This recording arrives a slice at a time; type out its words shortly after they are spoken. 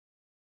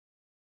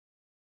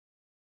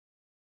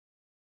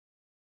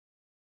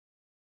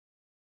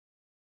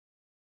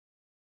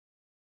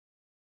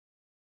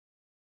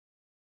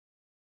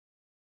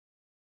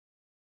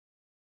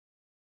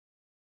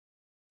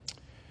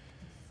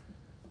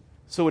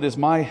So it is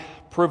my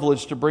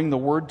privilege to bring the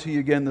word to you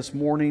again this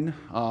morning.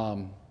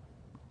 We're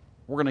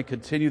going to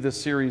continue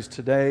this series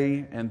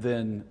today, and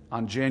then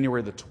on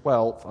January the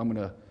 12th, I'm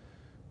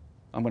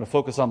going to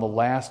focus on the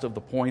last of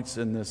the points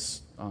in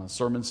this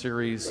sermon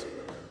series,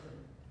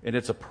 and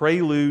it's a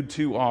prelude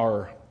to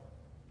our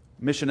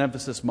Mission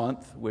Emphasis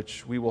Month,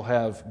 which we will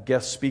have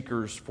guest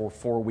speakers for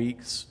 4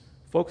 weeks,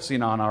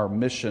 focusing on our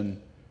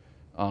mission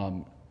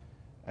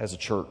as a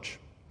church.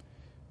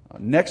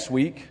 Next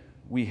week,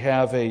 we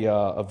have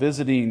a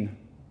visiting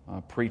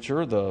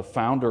preacher, the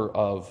founder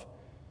of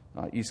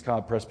East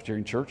Cobb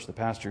Presbyterian Church, the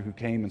pastor who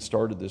came and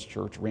started this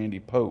church, Randy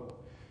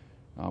Pope,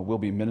 will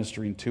be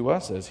ministering to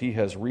us as he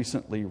has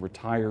recently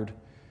retired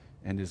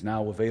and is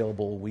now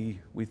available. We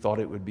thought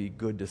it would be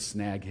good to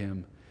snag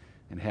him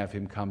and have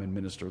him come and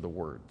minister the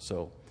word.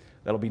 So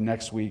that'll be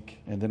next week,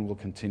 and then we'll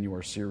continue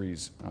our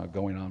series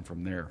going on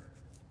from there.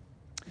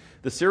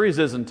 The series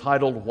is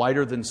entitled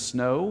Whiter Than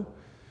Snow.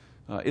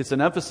 It's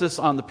an emphasis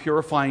on the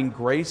purifying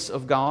grace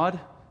of God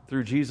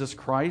through Jesus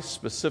Christ,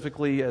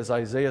 specifically as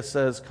Isaiah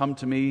says, "Come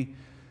to me,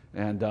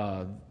 and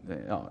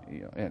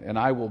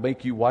I will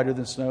make you whiter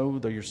than snow.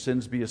 Though your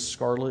sins be as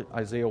scarlet,"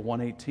 Isaiah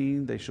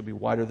 1:18, "they shall be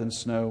whiter than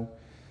snow."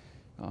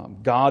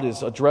 God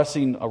is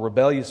addressing a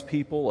rebellious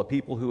people, a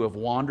people who have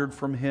wandered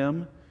from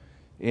Him,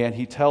 and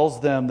He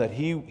tells them that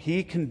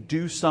He can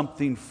do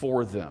something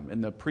for them.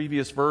 In the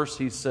previous verse,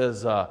 He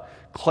says,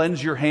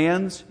 "Cleanse your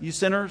hands, you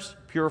sinners,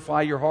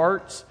 purify your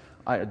hearts."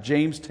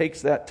 James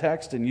takes that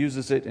text and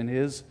uses it in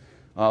his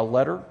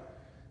letter.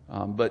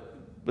 But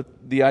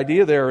the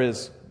idea there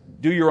is,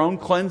 do your own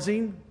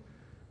cleansing,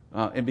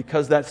 and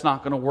because that's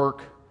not going to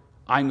work,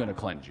 I'm going to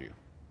cleanse you.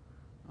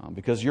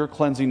 Because your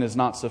cleansing is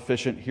not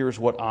sufficient, here's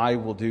what I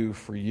will do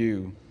for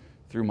you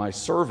through my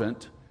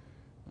servant,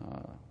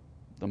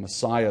 the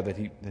Messiah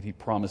that he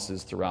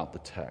promises throughout the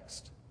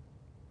text.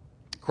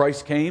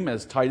 Christ came,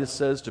 as Titus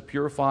says, to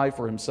purify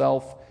for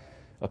Himself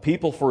a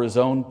people for His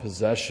own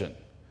possession.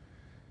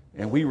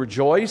 And we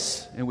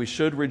rejoice, and we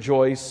should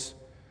rejoice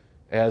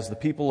as the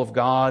people of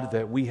God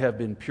that we have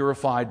been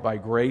purified by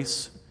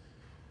grace,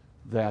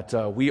 that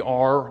we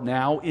are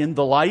now in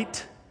the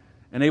light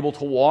and able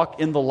to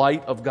walk in the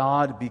light of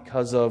God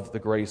because of the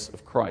grace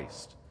of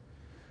Christ.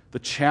 The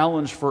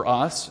challenge for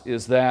us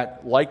is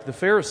that, like the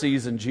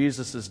Pharisees in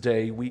Jesus'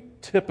 day, we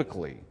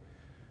typically,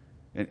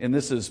 and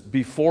this is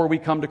before we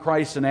come to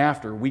Christ and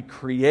after, we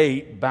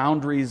create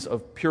boundaries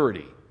of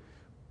purity.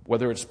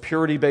 Whether it's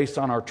purity based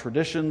on our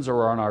traditions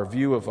or on our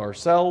view of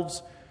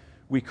ourselves,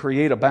 we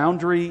create a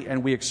boundary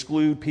and we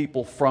exclude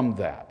people from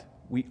that.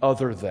 We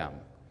other them.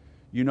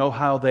 You know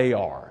how they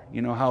are.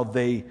 You know how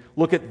they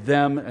look at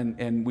them,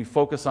 and we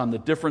focus on the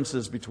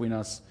differences between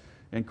us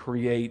and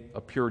create a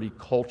purity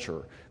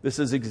culture. This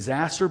is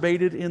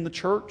exacerbated in the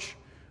church.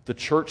 The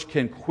church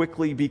can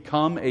quickly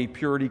become a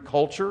purity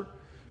culture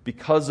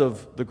because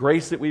of the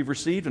grace that we've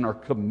received and our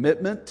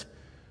commitment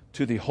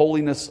to the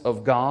holiness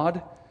of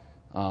God.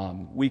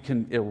 We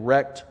can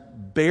erect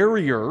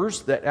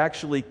barriers that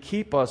actually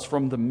keep us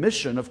from the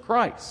mission of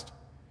Christ.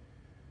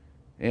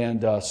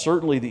 And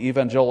certainly the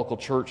evangelical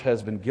church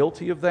has been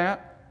guilty of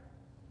that.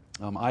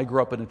 I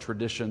grew up in a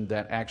tradition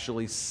that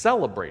actually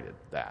celebrated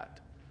that.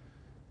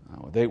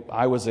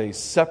 I was a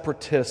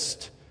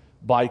separatist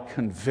by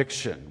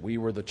conviction. We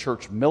were the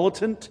church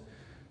militant,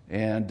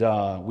 and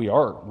we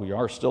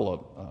are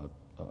still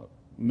a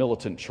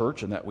militant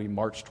church in that we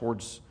march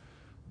towards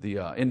the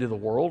end of the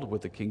world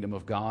with the kingdom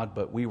of God,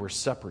 but we were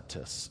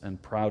separatists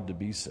and proud to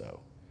be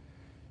so.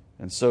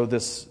 And so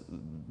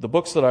the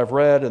books that I've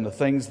read and the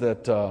things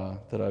that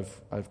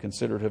I've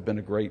considered have been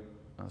a great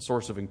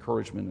source of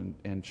encouragement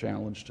and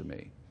challenge to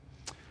me.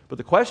 But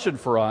the question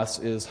for us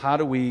is, how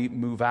do we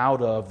move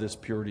out of this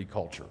purity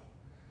culture?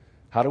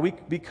 How do we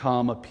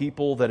become a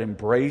people that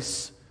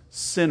embrace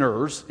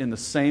sinners in the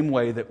same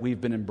way that we've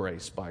been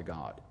embraced by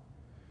God?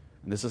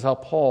 And this is how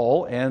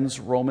Paul ends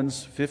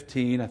Romans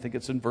 15. I think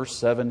it's in verse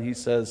 7. He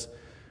says,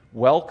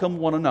 "Welcome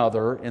one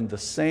another in the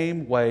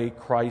same way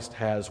Christ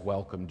has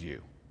welcomed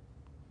you."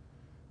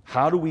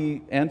 How do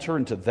we enter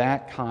into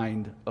that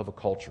kind of a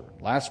culture?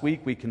 Last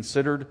week we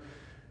considered,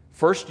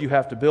 first you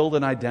have to build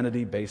an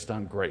identity based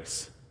on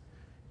grace.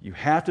 You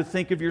have to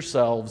think of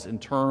yourselves in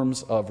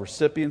terms of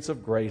recipients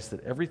of grace,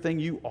 that everything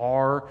you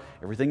are,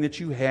 everything that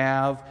you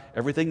have,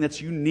 everything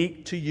that's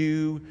unique to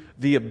you,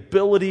 the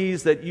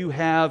abilities that you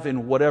have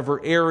in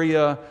whatever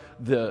area,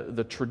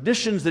 the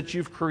traditions that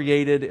you've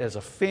created as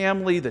a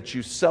family that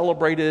you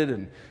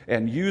celebrated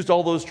and used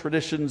all those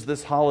traditions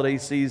this holiday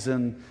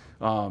season,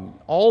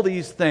 all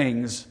these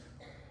things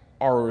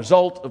are a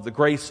result of the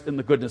grace and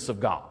the goodness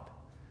of God.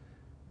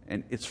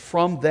 And it's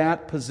from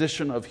that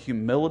position of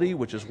humility,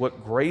 which is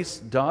what grace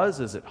does,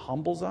 is it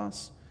humbles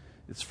us.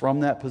 It's from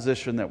that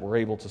position that we're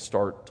able to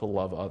start to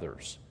love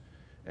others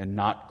and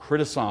not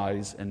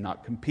criticize and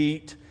not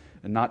compete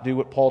and not do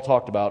what Paul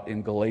talked about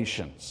in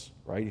Galatians,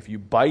 right? If you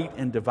bite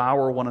and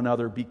devour one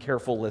another, be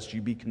careful lest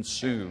you be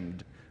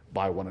consumed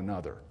by one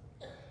another.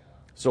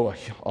 So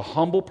a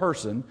humble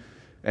person,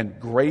 and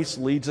grace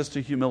leads us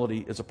to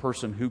humility, is a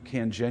person who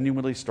can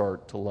genuinely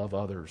start to love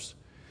others.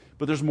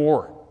 But there's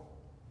more,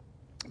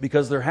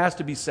 because there has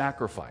to be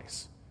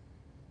sacrifice.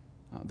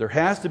 There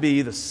has to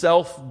be the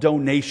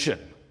self-donation,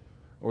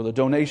 or the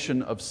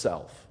donation of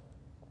self.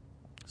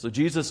 So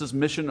Jesus'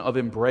 mission of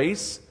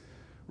embrace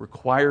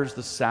requires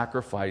the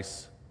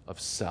sacrifice of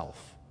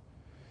self.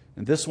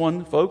 And this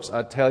one, folks,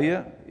 I tell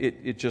you,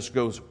 it just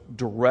goes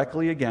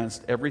directly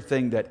against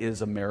everything that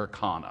is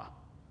Americana.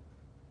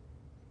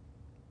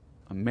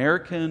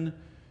 American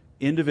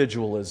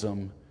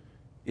individualism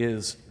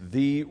is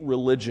the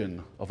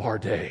religion of our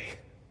day.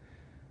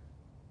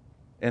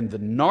 And the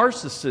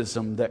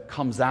narcissism that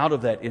comes out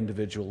of that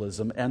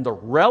individualism and the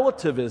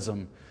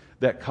relativism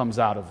that comes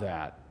out of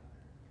that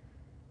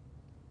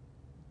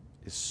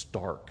is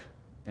stark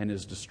and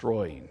is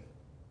destroying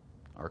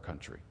our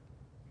country.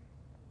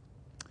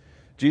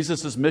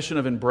 Jesus' mission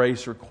of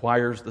embrace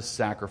requires the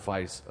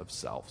sacrifice of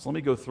self. So let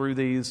me go through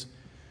these.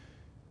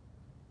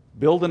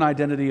 Build an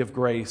identity of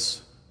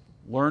grace.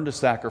 Learn to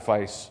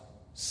sacrifice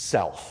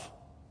self.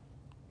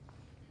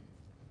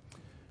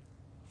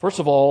 First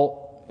of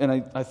all,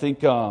 and I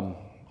think a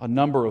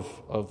number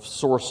of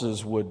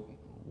sources would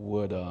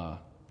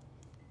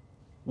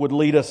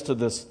lead us to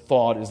this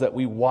thought, is that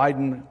we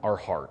widen our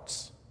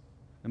hearts.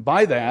 And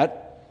by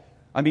that,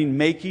 I mean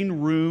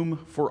making room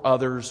for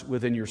others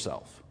within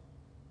yourself.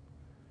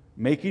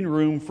 Making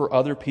room for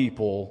other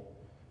people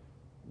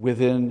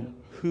within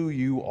who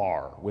you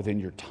are, within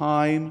your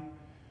time,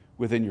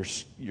 within your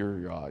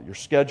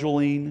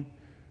scheduling,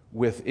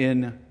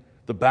 within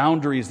the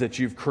boundaries that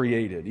you've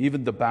created,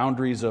 even the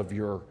boundaries of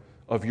your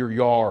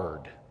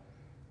yard,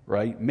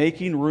 right?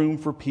 Making room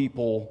for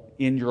people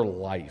in your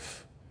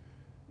life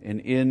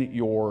and in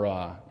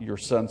your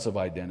sense of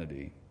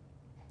identity.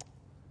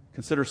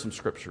 Consider some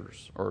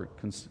scriptures,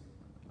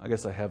 I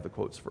guess I have the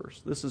quotes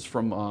first. This is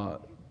from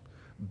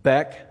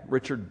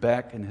Richard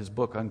Beck, in his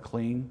book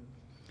Unclean.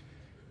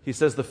 He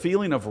says, the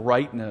feeling of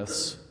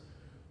rightness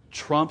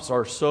trumps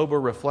our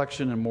sober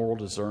reflection and moral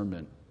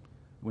discernment.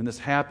 When this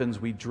happens,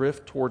 we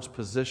drift towards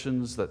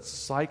positions that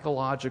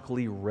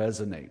psychologically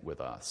resonate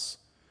with us,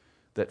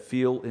 that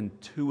feel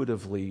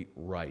intuitively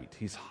right.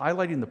 He's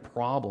highlighting the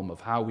problem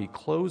of how we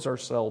close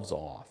ourselves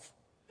off,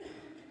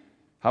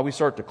 how we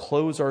start to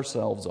close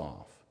ourselves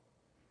off.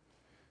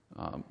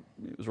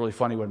 It was really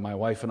funny when my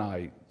wife and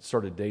I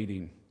started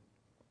dating.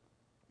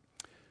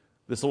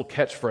 This little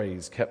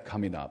catchphrase kept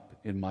coming up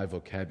in my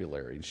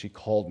vocabulary, and she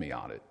called me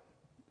on it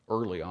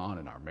early on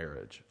in our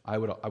marriage. I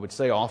would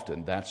say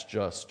often, that's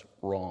just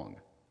wrong.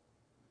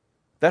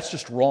 That's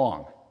just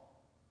wrong.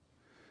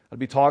 I'd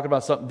be talking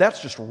about something,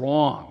 that's just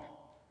wrong.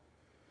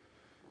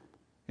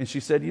 And she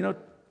said, it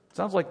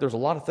sounds like there's a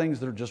lot of things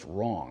that are just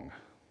wrong.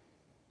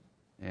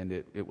 And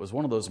it was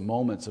one of those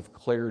moments of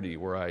clarity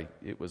where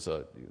it was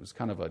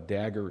kind of a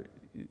dagger,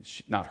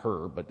 not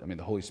her, but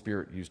the Holy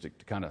Spirit used it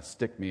to kind of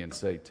stick me and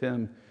say,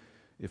 Tim,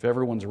 if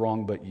everyone's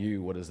wrong but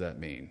you, what does that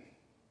mean?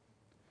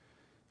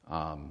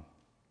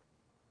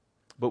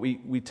 But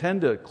we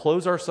tend to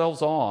close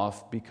ourselves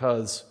off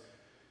because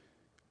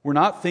we're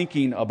not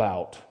thinking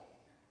about,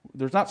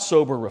 there's not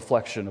sober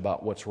reflection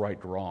about what's right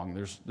or wrong.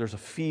 There's a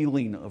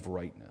feeling of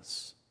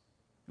rightness.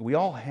 We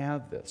all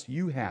have this.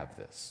 You have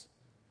this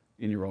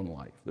in your own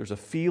life. There's a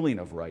feeling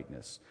of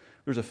rightness.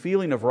 There's a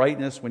feeling of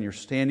rightness when you're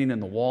standing in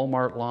the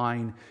Walmart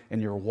line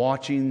and you're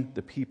watching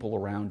the people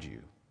around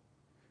you.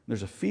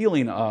 There's a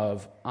feeling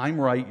of, I'm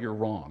right, you're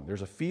wrong.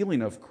 There's a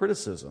feeling of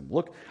criticism.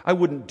 Look, I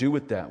wouldn't do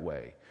it that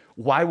way.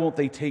 Why won't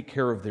they take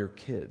care of their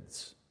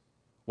kids?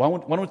 Why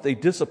don't they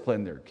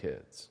discipline their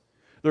kids?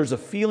 There's a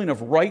feeling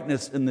of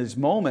rightness in these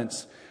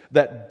moments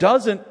that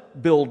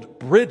doesn't build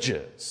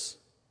bridges.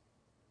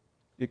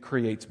 It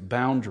creates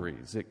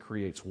boundaries. It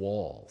creates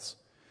walls.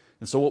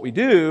 And so what we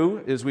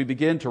do is we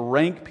begin to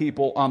rank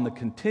people on the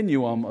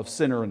continuum of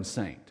sinner and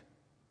saint.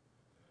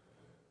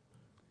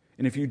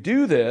 And if you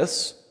do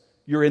this,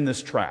 you're in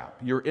this trap.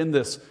 You're in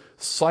this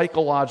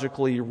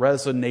psychologically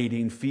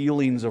resonating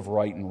feelings of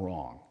right and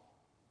wrong.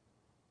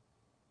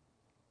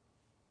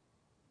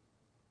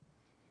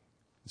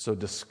 So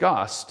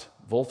disgust,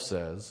 Wolf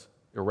says,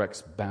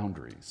 erects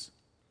boundaries.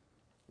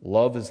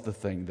 Love is the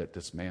thing that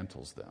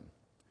dismantles them.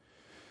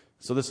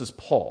 So this is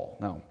Paul.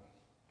 Now,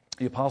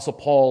 the Apostle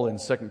Paul in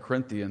 2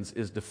 Corinthians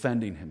is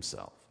defending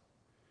himself.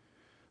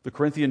 The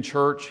Corinthian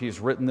church, he's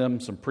written them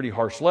some pretty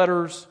harsh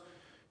letters.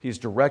 He's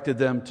directed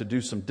them to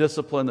do some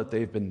discipline that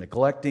they've been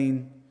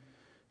neglecting.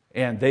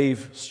 And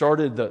they've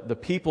started, the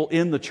people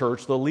in the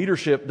church, the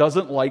leadership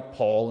doesn't like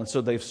Paul, and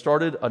so they've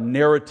started a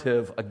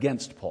narrative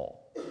against Paul.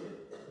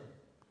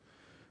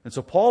 And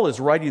so Paul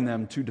is writing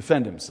them to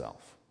defend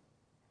himself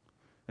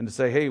and to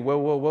say, hey,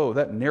 whoa,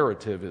 that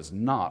narrative is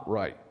not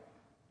right.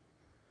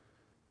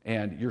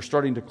 And you're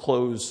starting to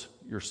close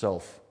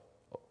yourself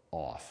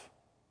off,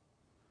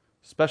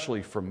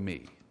 especially from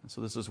me. And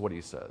so this is what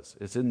he says.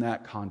 It's in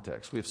that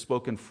context. We have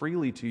spoken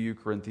freely to you,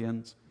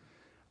 Corinthians.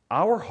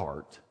 Our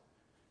heart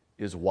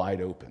is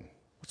wide open.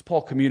 What's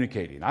Paul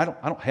communicating? I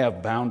don't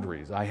have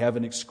boundaries. I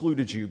haven't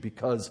excluded you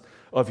because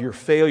of your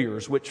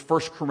failures, which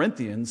 1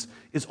 Corinthians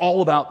is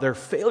all about their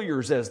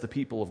failures as the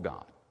people of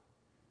God.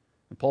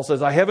 And Paul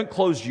says, I haven't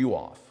closed you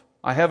off.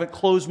 I haven't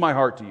closed my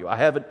heart to you. I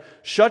haven't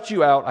shut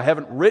you out. I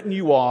haven't written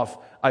you off.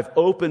 I've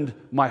opened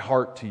my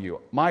heart to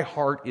you. My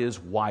heart is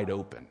wide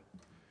open.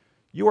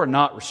 You are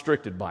not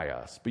restricted by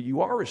us, but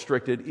you are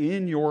restricted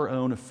in your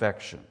own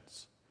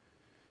affections.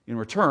 In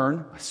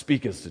return, I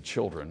speak as to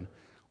children,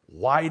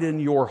 widen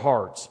your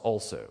hearts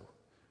also.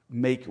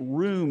 Make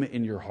room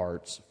in your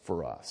hearts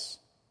for us.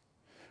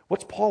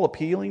 What's Paul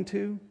appealing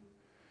to?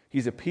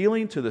 He's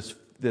appealing to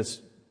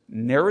this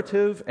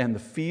narrative and the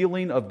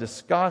feeling of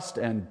disgust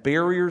and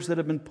barriers that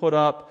have been put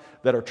up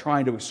that are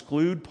trying to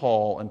exclude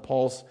Paul. And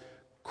Paul's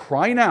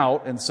crying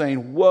out and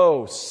saying,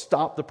 whoa,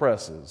 stop the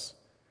presses.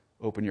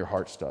 Open your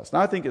hearts to us. Now,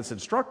 I think it's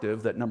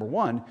instructive that, number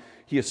one,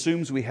 he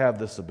assumes we have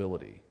this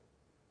ability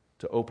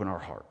to open our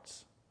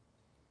hearts,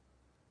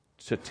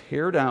 to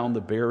tear down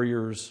the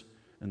barriers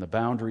and the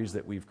boundaries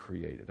that we've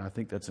created. I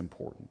think that's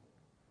important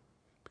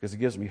because it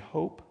gives me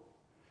hope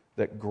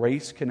that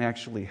grace can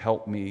actually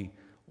help me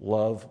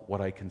love what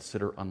I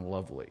consider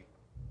unlovely,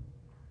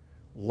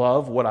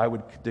 love what I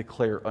would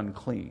declare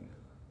unclean,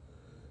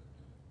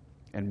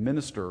 and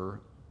minister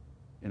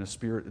in the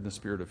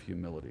spirit of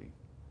humility.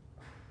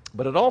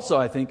 But it also,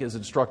 I think, is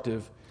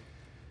instructive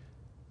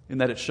in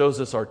that it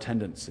shows us our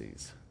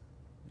tendencies.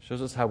 It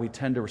shows us how we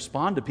tend to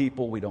respond to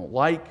people we don't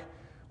like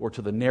or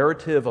to the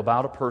narrative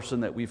about a person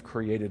that we've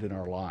created in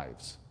our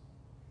lives.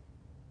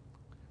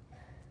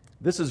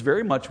 This is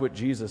very much what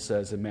Jesus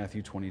says in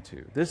Matthew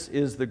 22. This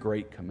is the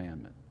great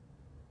commandment.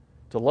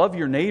 To love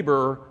your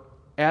neighbor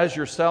as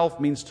yourself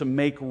means to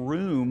make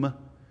room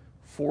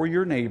for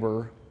your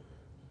neighbor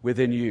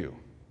within you.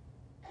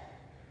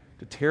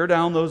 To tear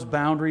down those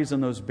boundaries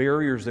and those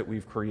barriers that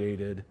we've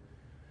created,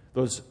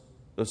 those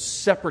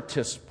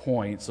separatist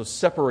points, those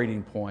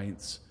separating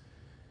points,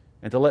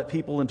 and to let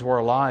people into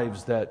our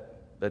lives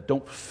that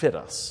don't fit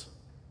us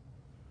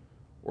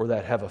or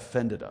that have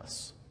offended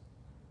us.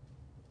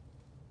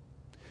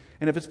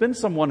 And if it's been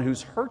someone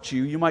who's hurt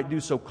you, you might do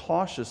so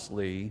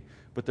cautiously,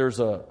 but there's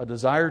a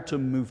desire to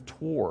move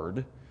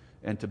toward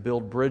and to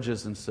build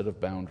bridges instead of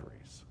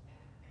boundaries.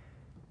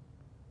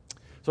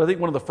 So I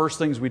think one of the first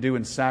things we do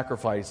in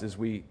sacrifice is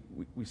we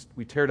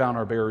tear down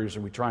our barriers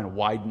and we try and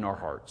widen our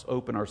hearts,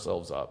 open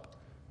ourselves up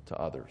to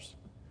others.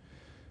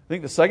 I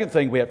think the second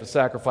thing we have to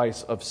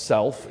sacrifice of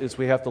self is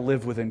we have to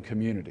live within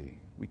community.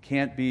 We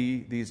can't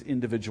be these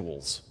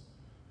individuals.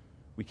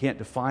 We can't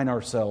define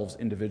ourselves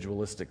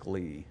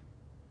individualistically.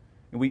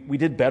 And we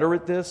did better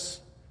at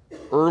this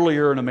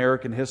earlier in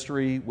American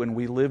history when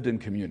we lived in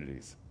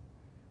communities,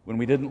 when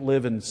we didn't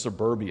live in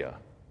suburbia.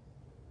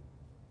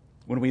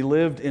 When we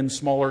lived in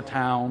smaller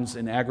towns,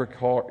 in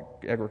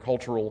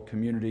agricultural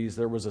communities,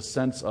 there was a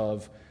sense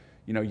of,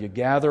 you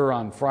gather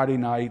on Friday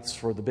nights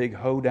for the big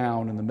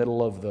hoedown in the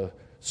middle of the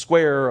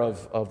square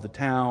of the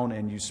town,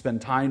 and you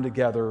spend time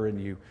together,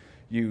 and you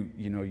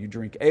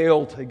drink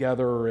ale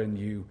together, and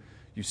you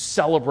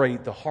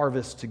celebrate the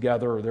harvest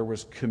together. There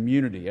was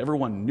community.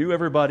 Everyone knew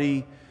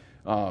everybody.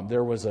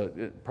 There was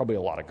probably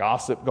a lot of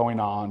gossip going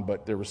on,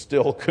 but there was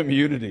still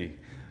community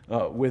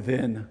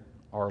within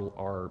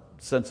our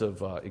sense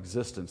of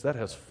existence. That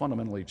has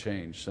fundamentally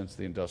changed since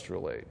the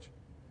industrial age.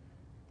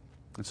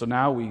 And so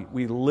now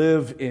we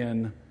live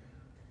in,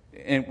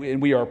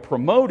 and we are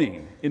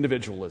promoting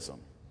individualism.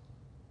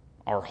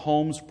 Our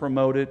homes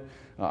promote it.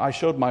 I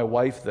showed my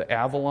wife the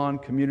Avalon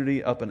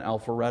community up in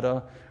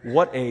Alpharetta.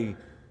 What a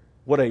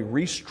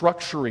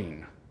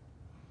restructuring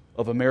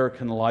of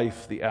American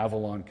life the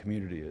Avalon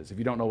community is. If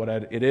you don't know what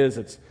it is,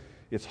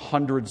 it's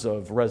hundreds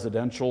of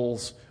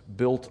residentials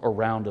built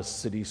around a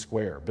city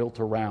square, built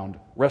around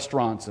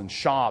restaurants and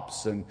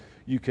shops, and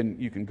you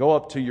can go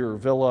up to your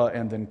villa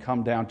and then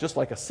come down just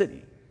like a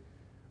city,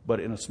 but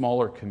in a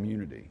smaller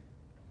community.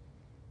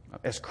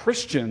 As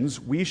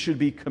Christians, we should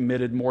be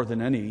committed more than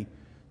any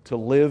to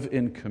live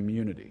in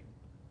community.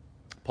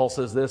 Paul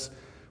says this,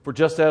 for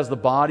just as the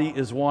body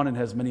is one and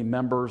has many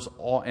members,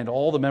 and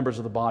all the members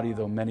of the body,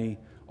 though many,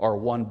 are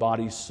one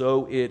body,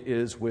 so it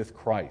is with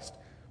Christ.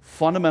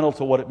 Fundamental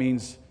to what it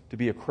means to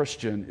be a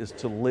Christian is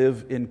to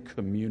live in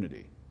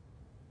community.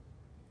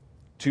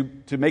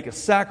 To make a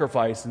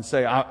sacrifice and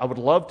say, I would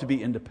love to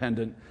be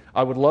independent.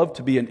 I would love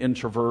to be an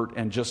introvert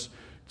and just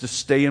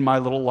stay in my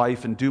little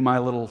life and do my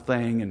little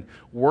thing and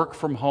work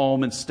from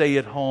home and stay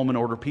at home and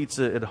order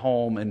pizza at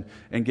home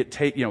and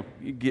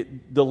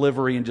get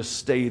delivery and just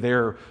stay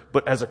there.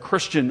 But as a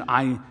Christian,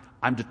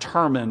 I'm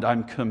determined,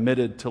 I'm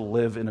committed to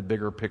live in a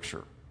bigger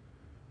picture,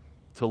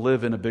 to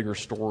live in a bigger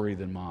story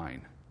than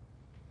mine.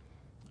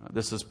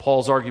 This is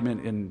Paul's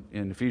argument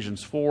in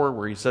Ephesians 4,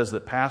 where he says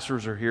that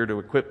pastors are here to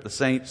equip the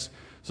saints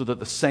so that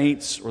the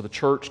saints or the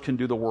church can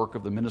do the work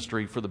of the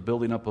ministry for the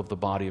building up of the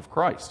body of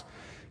Christ.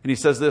 And he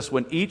says this,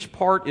 when each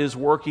part is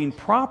working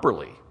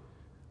properly,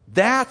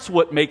 that's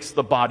what makes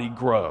the body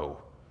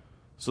grow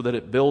so that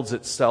it builds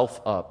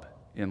itself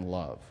up in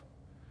love.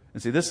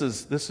 And see, this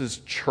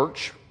is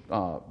church.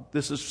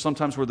 This is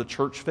sometimes where the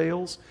church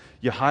fails.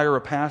 You hire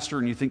a pastor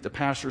and you think the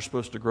pastor is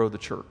supposed to grow the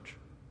church.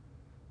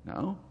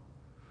 No.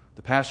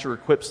 The pastor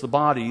equips the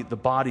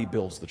body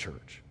builds the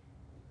church.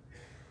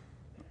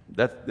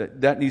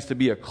 That needs to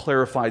be a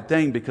clarified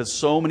thing, because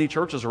so many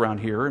churches around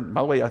here, and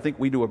by the way, I think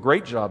we do a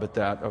great job at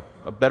that,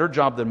 a better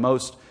job than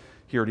most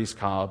here at East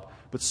Cobb,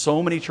 but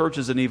so many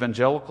churches in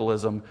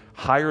evangelicalism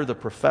hire the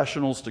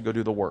professionals to go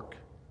do the work.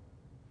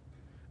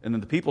 And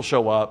then the people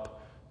show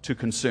up to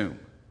consume.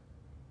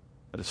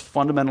 That is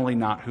fundamentally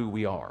not who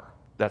we are.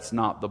 That's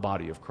not the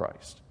body of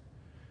Christ.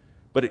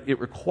 But it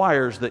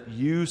requires that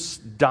you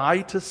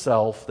die to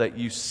self, that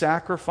you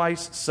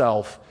sacrifice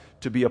self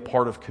to be a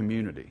part of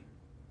community.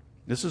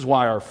 This is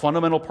why our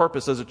fundamental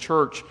purpose as a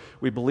church,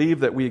 we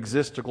believe that we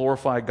exist to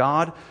glorify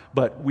God,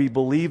 but we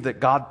believe that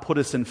God put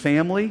us in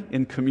family,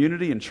 in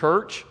community, in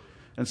church.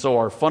 And so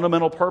our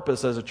fundamental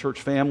purpose as a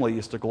church family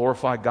is to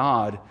glorify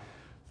God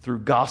through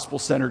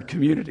gospel-centered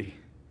community.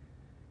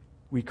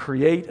 We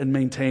create and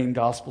maintain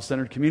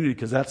gospel-centered community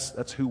because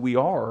that's who we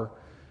are,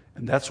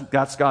 and that's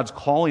God's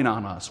calling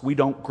on us. We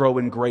don't grow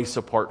in grace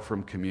apart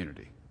from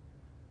community.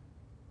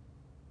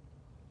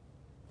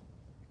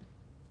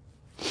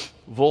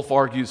 Wolf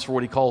argues for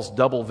what he calls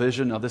double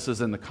vision. Now, this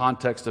is in the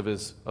context of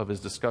his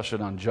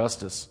discussion on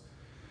justice.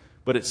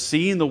 But it's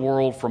seeing the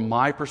world from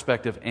my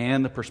perspective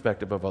and the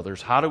perspective of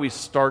others. How do we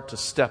start to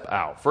step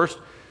out? First,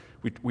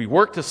 we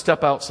work to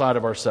step outside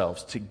of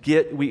ourselves.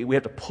 We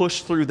have to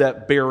push through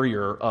that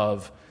barrier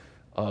of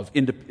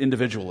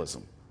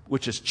individualism,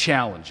 which is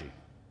challenging.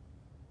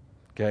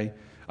 Okay?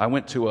 I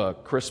went to a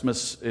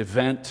Christmas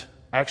event,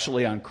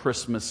 actually on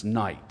Christmas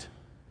night.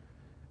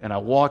 And I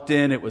walked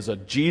in, it was a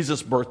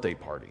Jesus birthday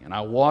party. And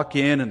I walk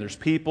in and there's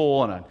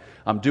people, and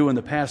I'm doing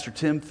the Pastor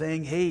Tim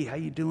thing. Hey, how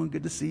you doing?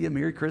 Good to see you.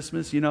 Merry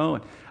Christmas,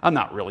 And I'm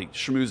not really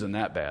schmoozing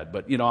that bad.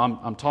 But,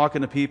 I'm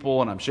talking to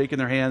people and I'm shaking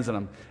their hands and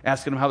I'm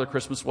asking them how their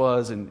Christmas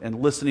was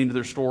and listening to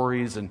their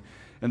stories. And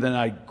then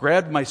I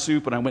grabbed my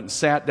soup and I went and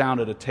sat down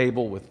at a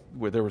table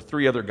where there were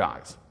 3 other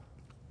guys.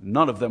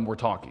 None of them were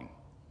talking.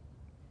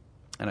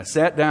 And I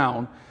sat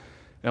down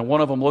and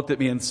one of them looked at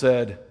me and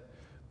said,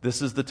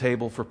 "This is the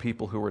table for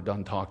people who are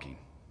done talking."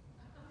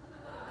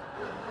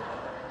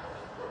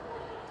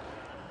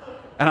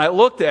 And I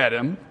looked at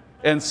him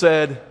and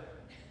said,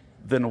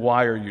 "Then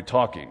why are you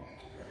talking?"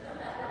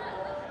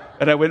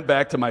 And I went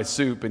back to my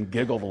soup and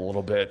giggled a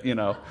little bit,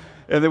 And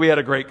then we had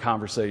a great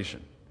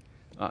conversation.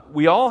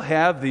 We all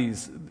have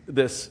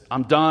this,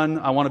 I'm done,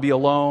 I want to be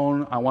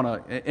alone,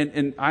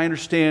 and I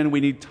understand we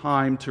need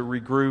time to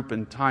regroup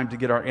and time to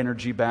get our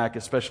energy back,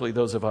 especially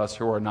those of us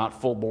who are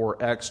not full-bore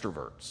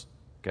extroverts,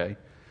 okay?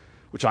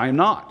 Which I am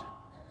not.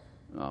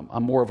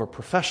 I'm more of a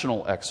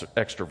professional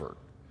extrovert.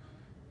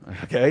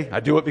 Okay?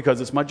 I do it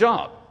because it's my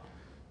job.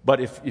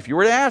 But if you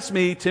were to ask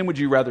me, Tim, would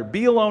you rather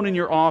be alone in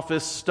your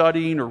office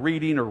studying or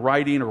reading or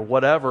writing or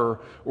whatever,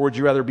 or would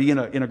you rather be in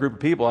a group of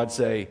people? I'd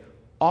say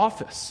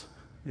office.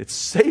 It's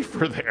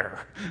safer there.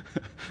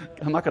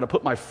 I'm not going to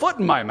put my foot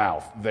in my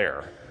mouth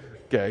there.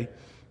 Okay?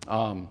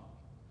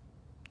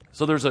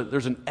 So there's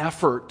an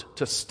effort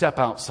to step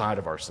outside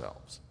of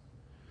ourselves.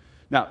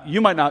 Now,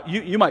 you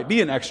might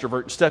be an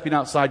extrovert, and stepping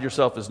outside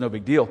yourself is no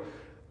big deal.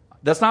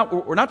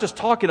 We're not just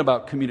talking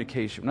about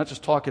communication. We're not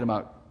just talking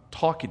about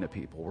talking to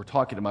people. We're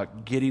talking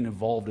about getting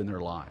involved in their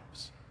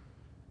lives.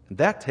 And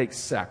that takes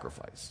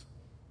sacrifice.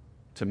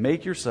 To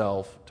make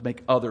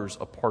others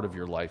a part of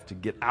your life, to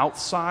get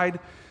outside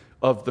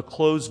of the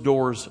closed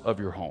doors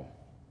of your home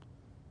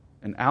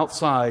and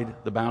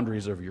outside the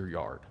boundaries of your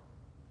yard.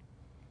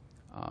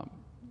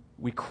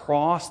 We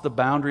cross the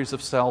boundaries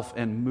of self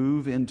and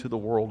move into the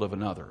world of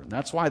another. And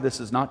that's why this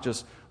is not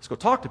just, let's go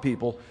talk to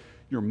people.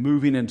 You're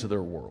moving into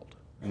their world.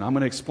 And I'm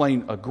going to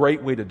explain a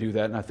great way to do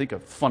that, and I think a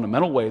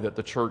fundamental way that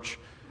the church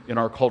in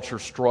our culture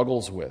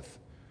struggles with.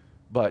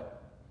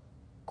 But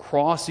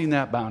crossing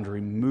that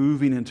boundary,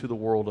 moving into the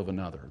world of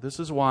another. This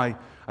is why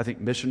I think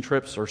mission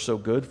trips are so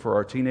good for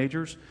our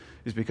teenagers,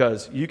 is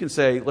because you can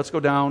say, let's go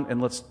down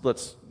and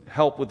let's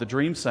help with the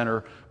Dream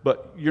Center,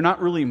 but you're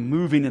not really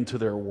moving into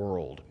their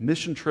world.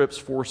 Mission trips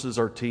forces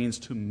our teens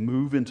to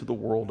move into the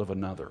world of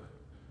another.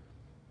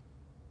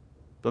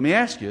 Let me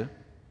ask you,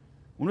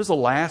 when was the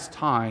last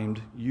time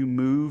you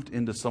moved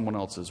into someone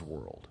else's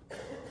world?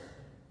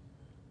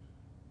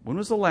 When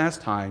was the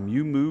last time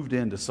you moved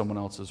into someone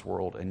else's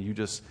world and you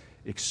just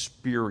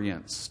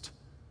experienced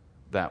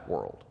that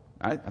world?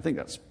 I think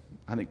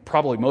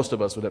probably most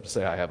of us would have to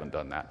say, I haven't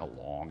done that in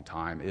a long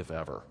time, if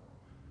ever.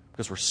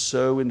 Because we're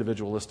so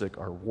individualistic.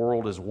 Our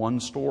world is one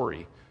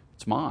story.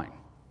 It's mine.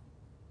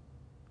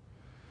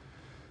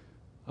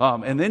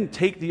 And then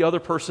take the other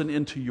person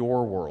into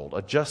your world,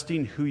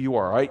 adjusting who you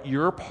are. Right?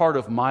 You're part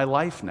of my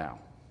life now.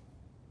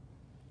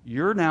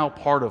 You're now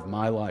part of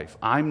my life.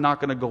 I'm not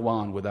going to go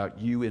on without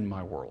you in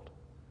my world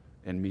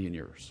and me in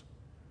yours.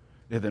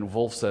 And then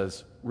Wolf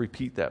says,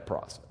 repeat that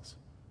process.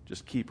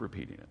 Just keep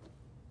repeating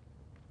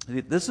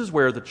it. This is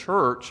where the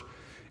church,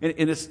 and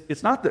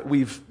it's not that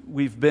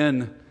we've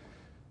been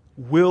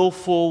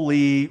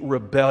willfully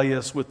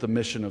rebellious with the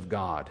mission of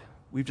God.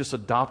 We've just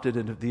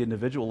adopted the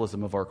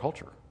individualism of our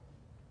culture.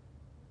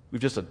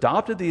 We've just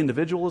adopted the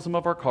individualism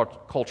of our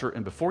culture,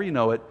 and before you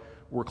know it,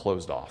 we're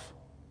closed off.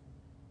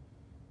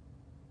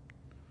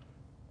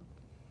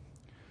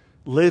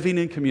 Living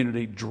in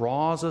community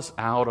draws us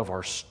out of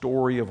our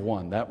story of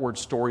one. That word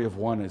story of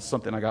one is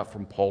something I got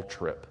from Paul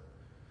Tripp.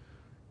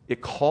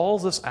 It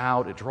calls us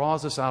out, it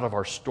draws us out of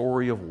our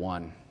story of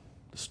one,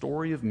 the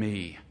story of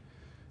me.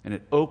 And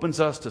it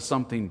opens us to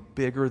something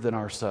bigger than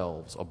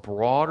ourselves, a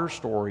broader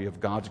story of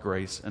God's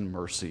grace and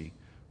mercy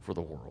for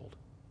the world.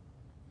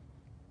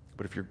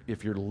 But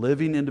if you're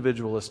living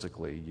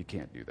individualistically, you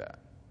can't do that.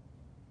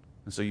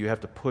 And so you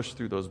have to push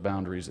through those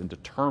boundaries and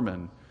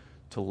determine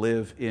to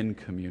live in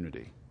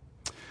community.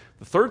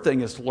 The third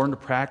thing is to learn to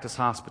practice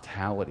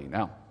hospitality.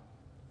 Now,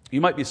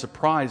 you might be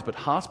surprised, but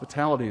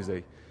hospitality is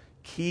a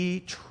key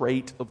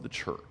trait of the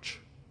church.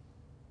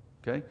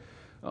 Okay?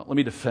 Let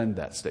me defend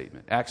that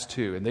statement. Acts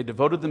 2, and they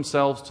devoted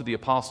themselves to the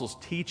apostles'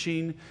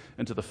 teaching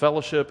and to the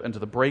fellowship and to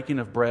the breaking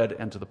of bread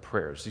and to the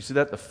prayers. You see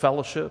that? The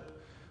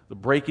fellowship, the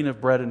breaking of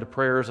bread and to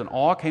prayers, and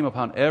awe came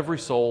upon every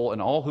soul,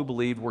 and all who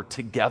believed were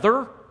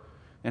together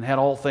and had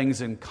all things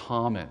in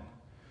common.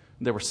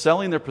 They were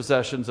selling their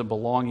possessions and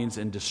belongings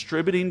and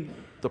distributing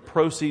the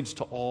proceeds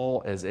to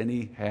all as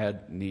any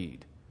had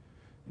need.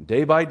 And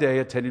day by day,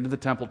 attending to the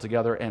temple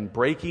together and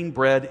breaking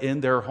bread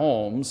in their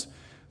homes,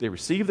 they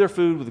received their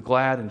food with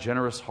glad and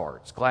generous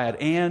hearts,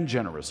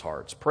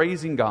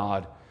 praising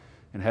God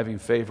and having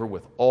favor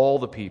with all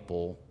the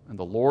people. And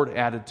the Lord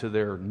added to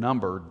their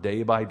number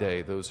day by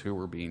day those who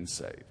were being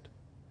saved.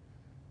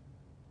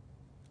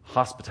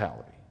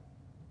 Hospitality.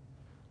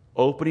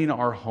 Opening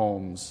our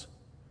homes,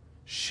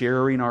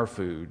 sharing our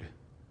food,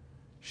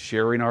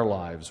 sharing our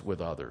lives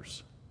with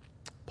others.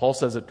 Paul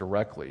says it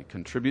directly: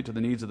 contribute to the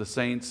needs of the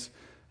saints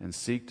and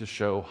seek to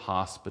show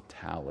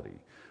hospitality.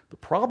 The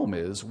problem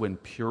is when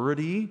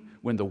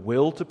the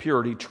will to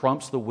purity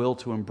trumps the will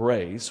to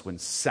embrace, when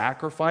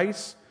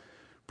sacrifice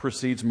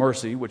precedes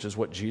mercy, which is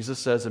what Jesus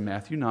says in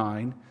Matthew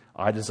 9,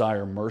 I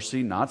desire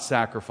mercy, not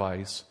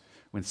sacrifice.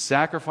 When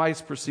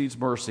sacrifice precedes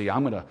mercy,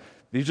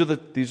 these are the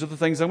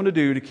things I'm going to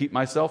do to keep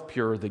myself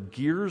pure. The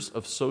gears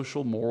of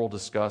social moral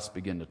disgust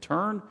begin to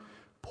turn,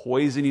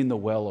 poisoning the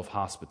well of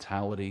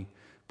hospitality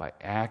by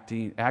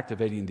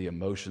activating the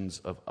emotions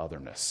of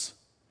otherness.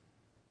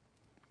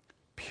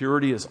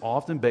 Purity is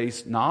often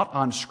based not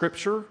on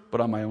Scripture,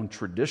 but on my own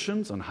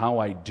traditions, on how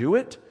I do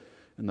it,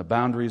 and the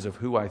boundaries of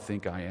who I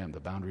think I am, the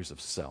boundaries of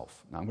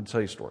self. Now, I'm going to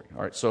tell you a story.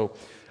 All right, so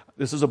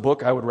this is a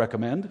book I would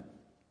recommend.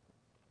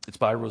 It's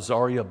by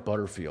Rosaria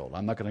Butterfield.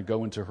 I'm not going to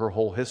go into her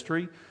whole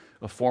history.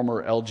 A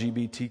former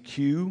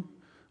LGBTQ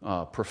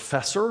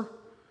professor,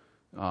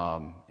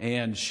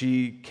 and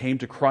she came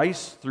to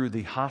Christ through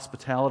the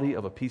hospitality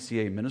of a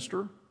PCA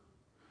minister,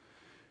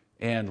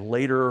 and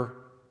later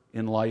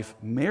in life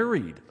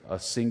married a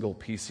single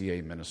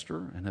PCA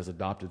minister and has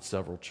adopted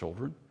several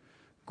children.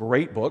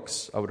 Great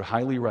books. I would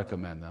highly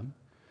recommend them.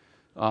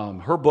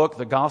 Her book,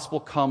 The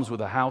Gospel Comes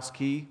with a House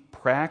Key,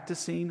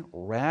 Practicing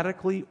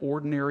Radically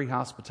Ordinary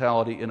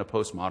Hospitality in a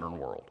Postmodern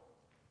World.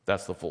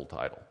 That's the full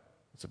title.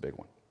 It's a big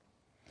one.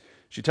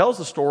 She tells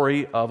the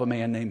story of a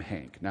man named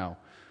Hank. Now,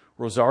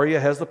 Rosaria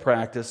has the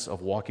practice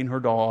of walking her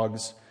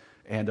dogs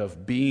and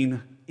of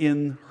being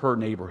in her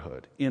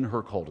neighborhood, in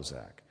her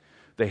cul-de-sac.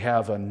 They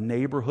have a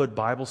neighborhood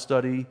Bible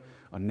study,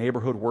 a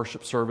neighborhood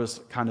worship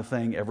service kind of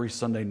thing every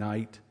Sunday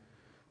night.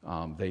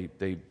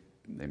 They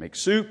make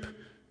soup.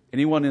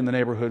 Anyone in the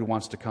neighborhood who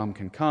wants to come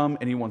can come.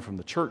 Anyone from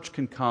the church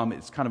can come.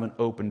 It's kind of an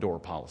open door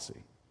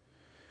policy.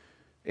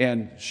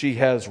 And she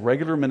has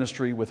regular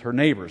ministry with her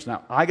neighbors.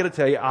 Now, I got to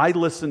tell you, I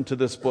listened to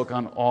this book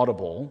on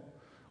Audible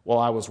while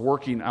I was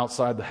working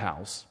outside the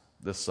house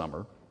this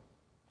summer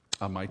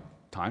on my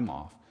time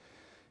off.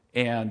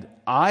 And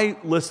I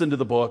listened to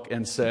the book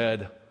and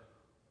said,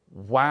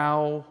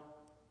 wow,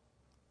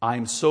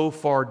 I'm so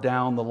far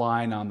down the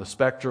line on the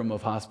spectrum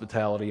of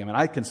hospitality. I mean,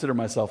 I consider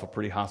myself a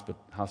pretty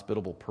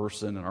hospitable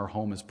person, and our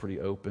home is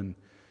pretty open.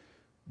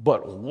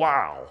 But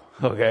wow,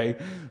 okay?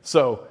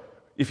 So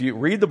if you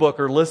read the book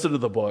or listen to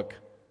the book,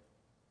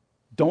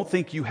 don't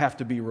think you have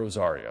to be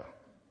Rosaria,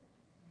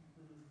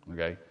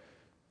 okay?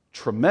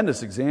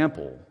 Tremendous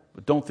example,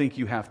 but don't think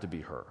you have to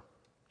be her.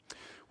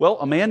 Well,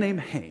 a man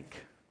named Hank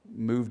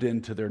moved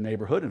into their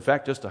neighborhood, in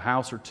fact, just a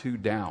house or two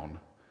down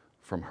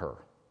from her.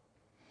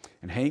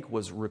 And Hank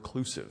was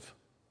reclusive.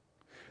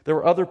 There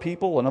were other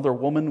people. Another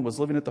woman was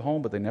living at the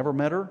home, but they never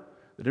met her.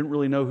 They didn't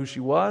really know who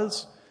she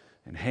was.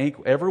 And Hank,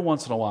 every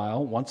once in a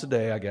while, once a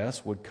day, I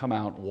guess, would come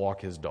out and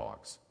walk his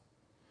dogs.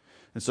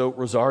 And so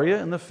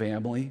Rosaria and the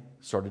family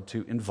started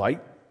to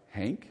invite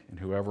Hank and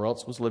whoever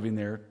else was living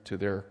there to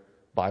their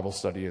Bible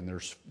study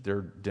and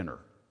their dinner.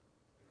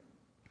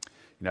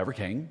 He never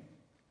came.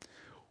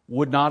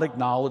 Would not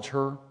acknowledge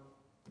her.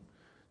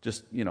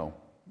 Just,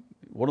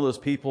 one of those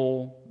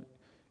people,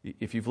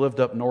 if you've lived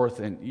up north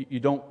and you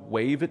don't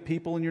wave at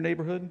people in your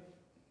neighborhood,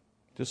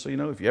 just so you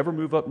know, if you ever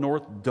move up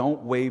north,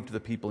 don't wave to the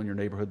people in your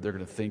neighborhood. They're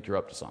going to think you're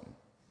up to something.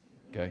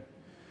 Okay?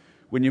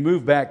 When you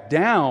move back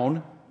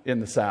down in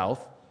the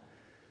south,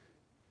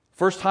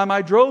 first time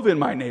I drove in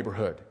my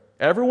neighborhood,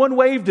 everyone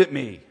waved at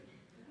me.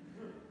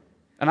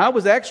 And I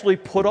was actually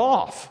put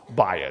off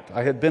by it.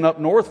 I had been up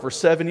north for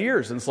 7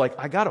 years, and it's like,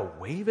 I got to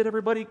wave at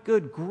everybody?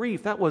 Good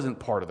grief, that wasn't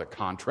part of the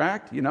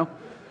contract, you know?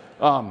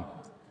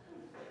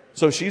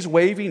 So she's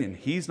waving, and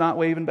he's not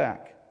waving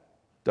back.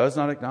 Does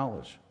not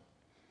acknowledge.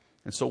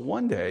 And so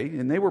one day,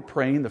 and they were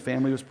praying, the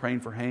family was praying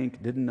for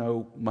Hank, didn't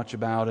know much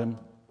about him,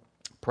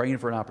 praying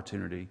for an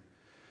opportunity.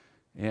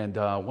 And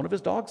one of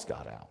his dogs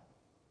got out.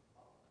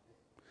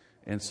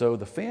 And so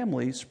the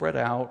family spread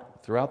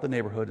out throughout the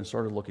neighborhood and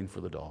started looking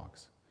for the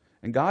dogs.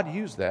 And God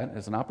used that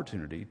as an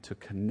opportunity to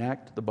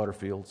connect the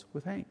Butterfields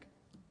with Hank.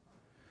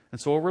 And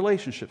so a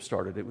relationship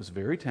started. It was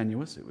very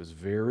tenuous. It was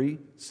very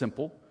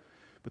simple.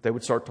 But they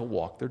would start to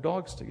walk their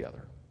dogs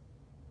together.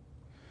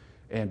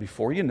 And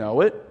before you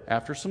know it,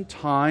 after some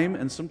time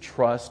and some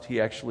trust,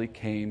 he actually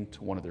came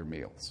to one of their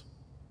meals.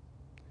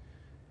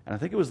 And I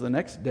think it was the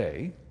next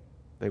day,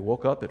 they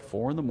woke up at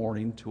 4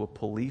 a.m. to a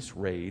police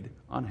raid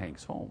on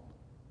Hank's home.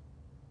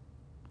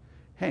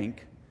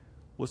 Hank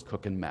was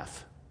cooking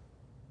meth.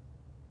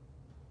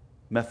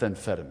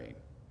 Methamphetamine.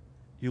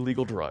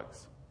 Illegal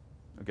drugs.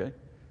 Okay?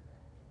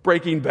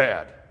 Breaking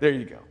Bad. There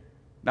you go.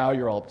 Now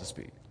you're all up to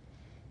speed.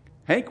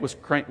 Hank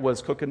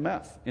was cooking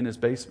meth in his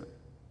basement,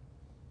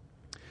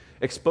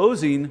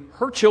 exposing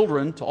her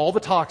children to all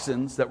the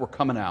toxins that were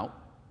coming out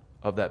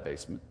of that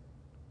basement,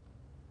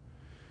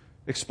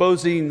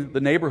 exposing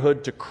the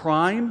neighborhood to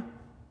crime,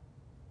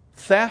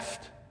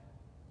 theft,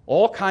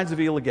 all kinds of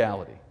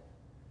illegality.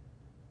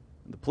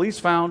 The police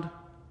found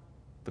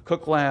the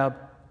cook lab,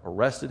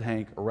 arrested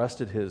Hank,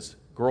 arrested his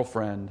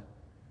girlfriend.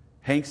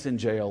 Hank's in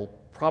jail,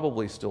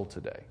 probably still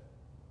today.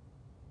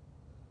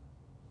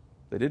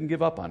 They didn't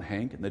give up on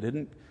Hank, and they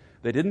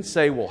didn't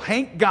say, well,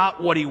 Hank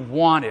got what he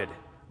wanted.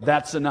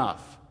 That's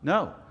enough.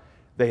 No.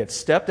 They had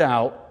stepped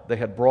out. They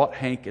had brought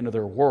Hank into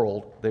their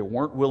world. They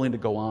weren't willing to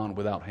go on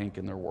without Hank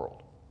in their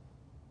world.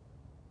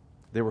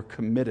 They were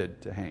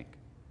committed to Hank.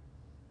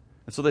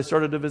 And so they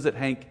started to visit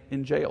Hank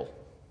in jail.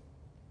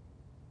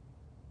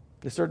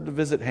 They started to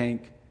visit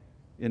Hank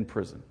in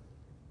prison.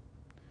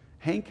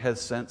 Hank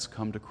has since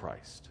come to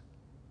Christ.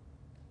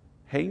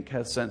 Hank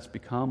has since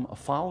become a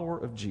follower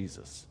of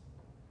Jesus.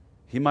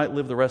 He might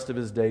live the rest of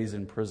his days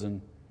in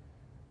prison,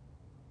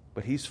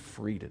 but he's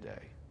free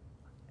today.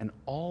 And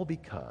all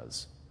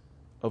because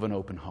of an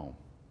open home,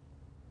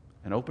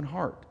 an open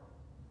heart.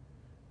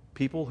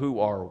 People who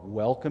are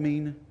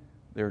welcoming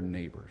their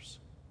neighbors.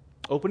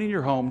 Opening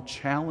your home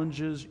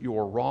challenges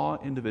your raw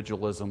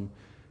individualism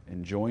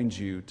and joins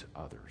you to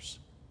others.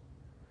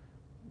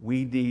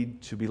 We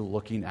need to be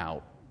looking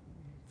out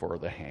for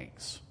the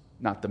Hanks,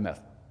 not the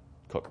meth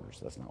cookers.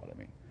 That's not what I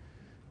mean.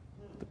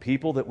 The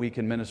people that we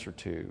can minister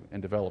to and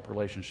develop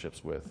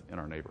relationships with in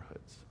our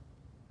neighborhoods.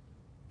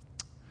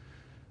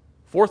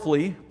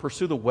 Fourthly,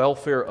 pursue the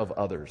welfare of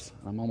others.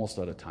 I'm almost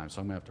out of time, so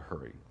I'm going to have to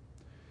hurry.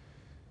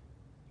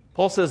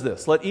 Paul says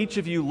this, let each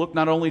of you look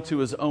not only to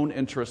his own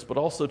interest, but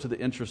also to the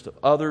interest of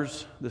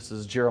others. This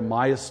is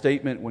Jeremiah's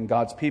statement when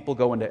God's people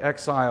go into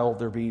exile.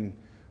 They're being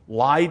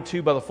lied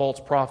to by the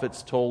false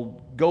prophets,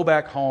 told, go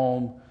back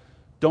home,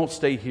 don't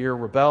stay here,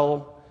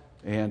 rebel.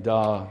 And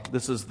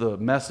this is the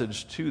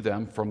message to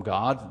them from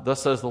God.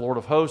 Thus says the Lord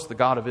of hosts, the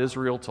God of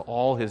Israel, to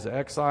all his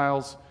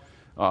exiles,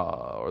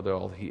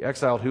 he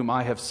exiled whom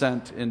I have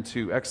sent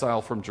into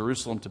exile from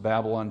Jerusalem to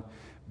Babylon.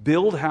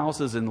 Build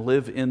houses and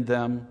live in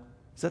them.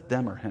 Is that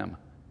them or him?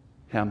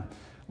 Hem.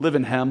 Live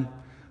in Hem.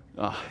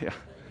 Yeah.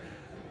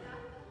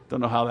 Don't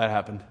know how that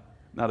happened.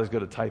 Not as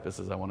good a typist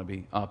as I want to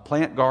be.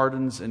 Plant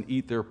gardens and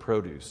eat their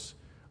produce.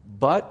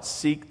 But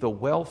seek the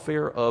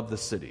welfare of the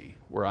city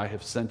where I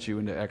have sent you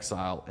into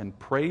exile, and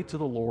pray to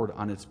the Lord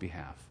on its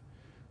behalf.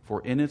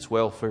 For in its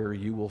welfare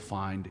you will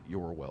find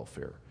your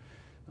welfare.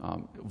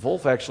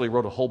 Wolf actually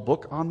wrote a whole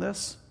book on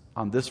this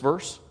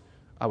verse.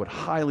 I would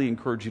highly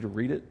encourage you to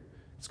read it.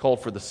 It's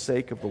called For the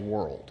Sake of the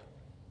World.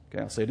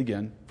 Okay, I'll say it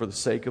again. For the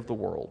Sake of the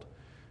World.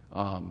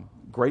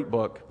 Great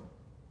book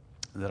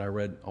that I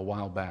read a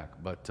while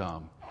back. But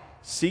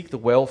seek the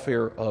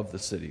welfare of the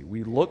city.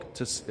 We look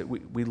to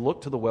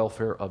the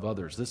welfare of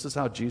others. This is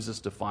how Jesus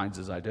defines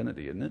his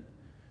identity, isn't it?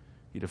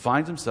 He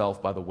defines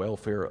himself by the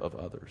welfare of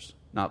others,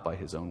 not by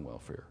his own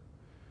welfare.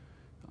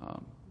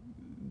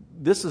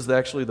 This is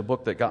actually the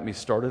book that got me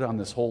started on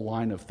this whole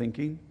line of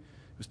thinking.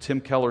 It was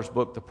Tim Keller's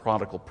book, The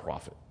Prodigal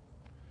Prophet.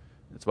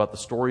 It's about the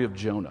story of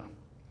Jonah.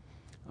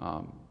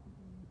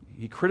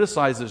 He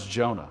criticizes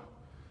Jonah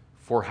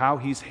for how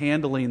he's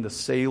handling the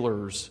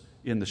sailors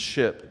in the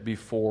ship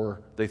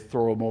before they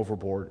throw him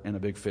overboard and a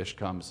big fish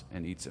comes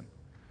and eats him.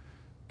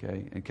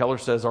 Okay? And Keller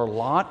says, our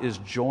lot is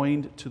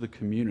joined to the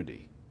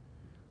community.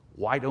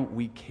 Why don't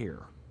we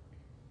care?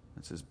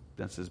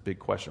 That's his big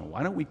question.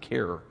 Why don't we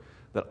care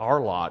that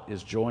our lot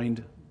is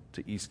joined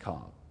to East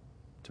Cobb,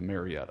 to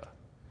Marietta?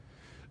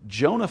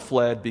 Jonah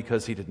fled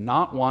because he did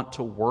not want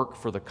to work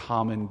for the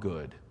common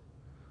good,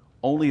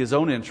 only his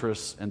own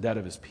interests and that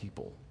of his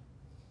people.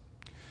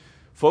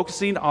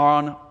 Focusing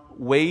on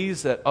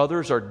ways that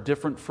others are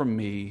different from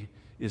me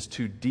is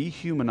to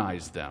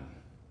dehumanize them,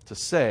 to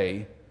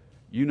say,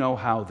 you know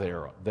how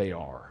they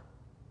are.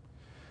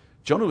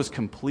 Jonah was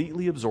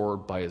completely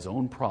absorbed by his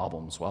own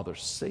problems while the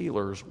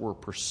sailors were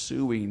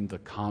pursuing the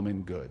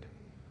common good,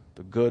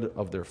 the good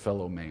of their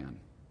fellow man.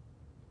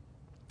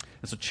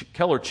 And so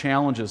Keller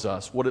challenges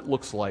us what it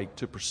looks like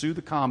to pursue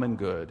the common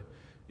good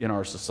in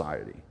our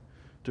society,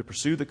 to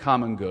pursue the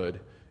common good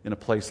in a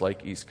place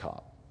like East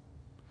Cobb.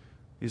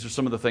 These are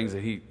some of the things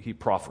that he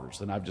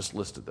proffers, and I've just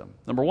listed them.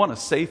 Number one, a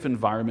safe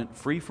environment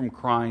free from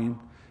crime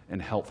and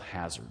health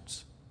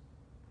hazards.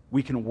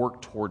 We can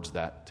work towards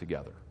that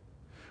together.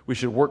 We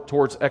should work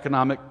towards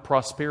economic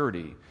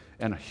prosperity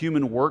and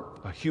humane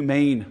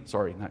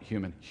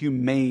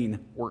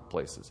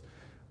workplaces.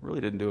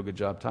 Really didn't do a good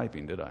job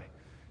typing, did I?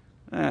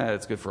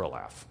 It's good for a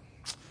laugh.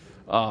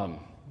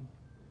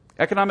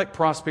 Economic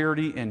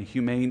prosperity and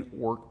humane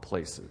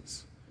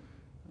workplaces.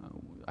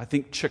 I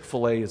think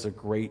Chick-fil-A is a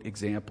great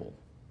example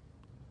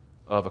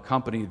of a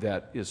company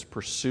that is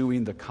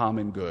pursuing the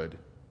common good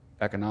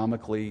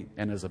economically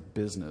and as a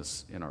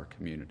business in our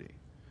community.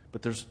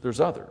 But there's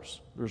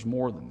others. There's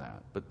more than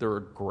that, but they're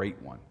a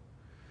great one.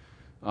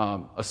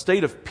 A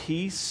state of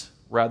peace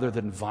rather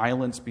than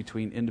violence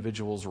between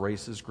individuals,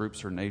 races,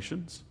 groups, or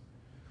nations.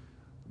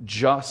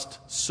 Just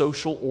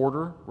social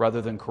order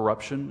rather than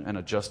corruption and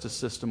a justice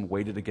system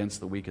weighted against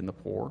the weak and the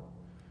poor.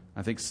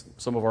 I think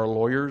some of our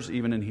lawyers,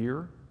 even in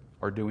here,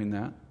 are doing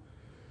that.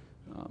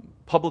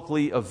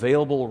 Publicly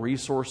available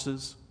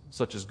resources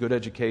such as good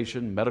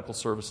education, medical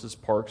services,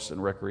 parks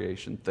and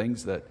recreation,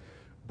 things that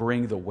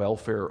bring the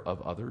welfare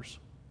of others.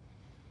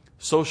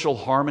 Social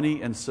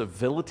harmony and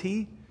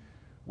civility,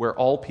 where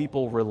all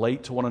people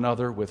relate to one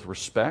another with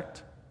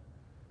respect,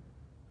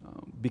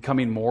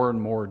 becoming more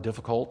and more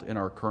difficult in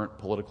our current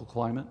political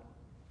climate.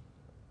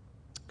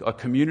 A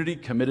community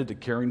committed to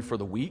caring for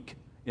the weak,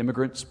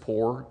 immigrants,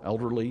 poor,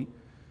 elderly,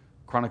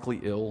 chronically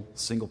ill,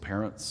 single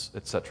parents,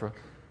 etc.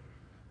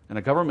 And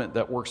a government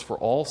that works for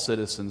all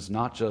citizens,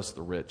 not just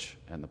the rich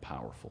and the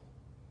powerful.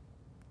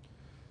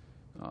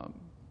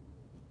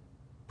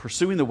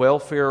 Pursuing the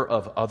welfare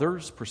of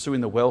others,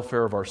 pursuing the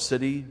welfare of our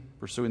city,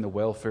 pursuing the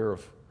welfare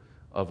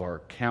of our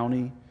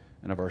county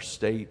and of our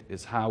state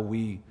is how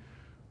we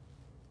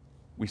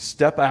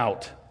step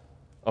out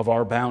of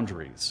our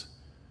boundaries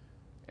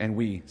and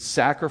we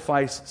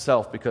sacrifice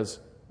self because,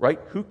 right,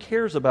 who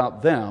cares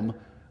about them?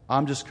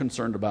 I'm just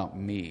concerned about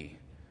me.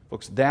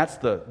 Folks, that's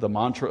the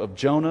mantra of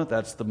Jonah.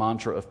 That's the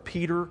mantra of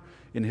Peter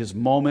in his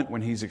moment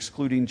when he's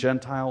excluding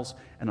Gentiles.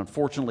 And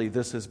unfortunately,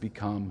 this has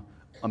become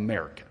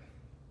American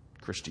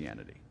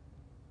Christianity.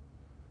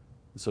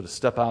 And so to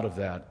step out of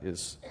that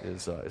is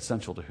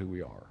essential to who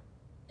we are.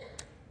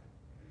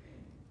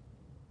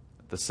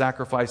 The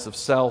sacrifice of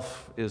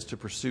self is to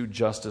pursue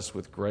justice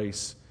with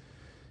grace.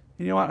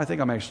 And you know what? I think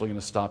I'm actually going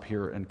to stop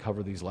here and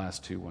cover these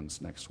last two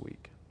ones next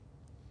week.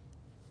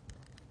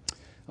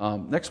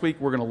 Next week,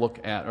 we're going to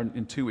look at, or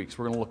in 2 weeks,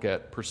 we're going to look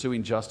at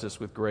pursuing justice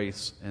with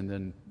grace and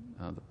then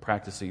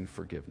practicing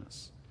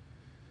forgiveness.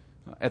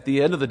 At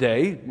the end of the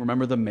day,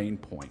 remember the main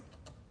point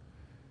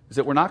is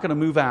that we're not going to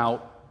move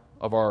out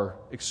of our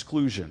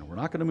exclusion. We're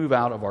not going to move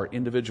out of our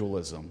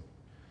individualism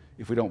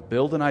if we don't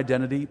build an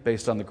identity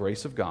based on the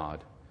grace of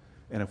God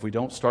and if we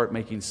don't start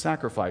making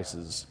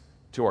sacrifices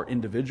to our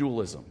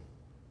individualism,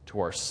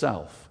 to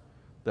ourself,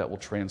 that will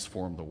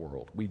transform the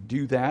world. We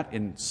do that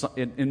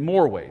in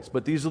more ways,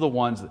 but these are the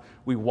ones that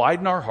we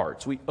widen our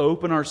hearts, we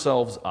open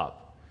ourselves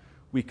up,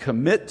 we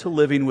commit to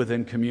living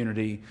within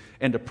community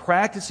and to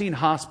practicing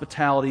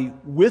hospitality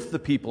with the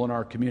people in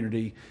our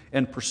community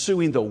and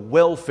pursuing the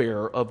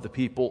welfare of the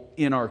people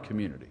in our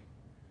community.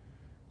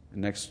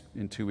 And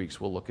in 2 weeks,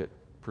 we'll look at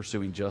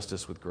pursuing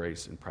justice with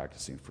grace and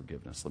practicing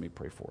forgiveness. Let me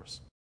pray for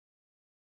us.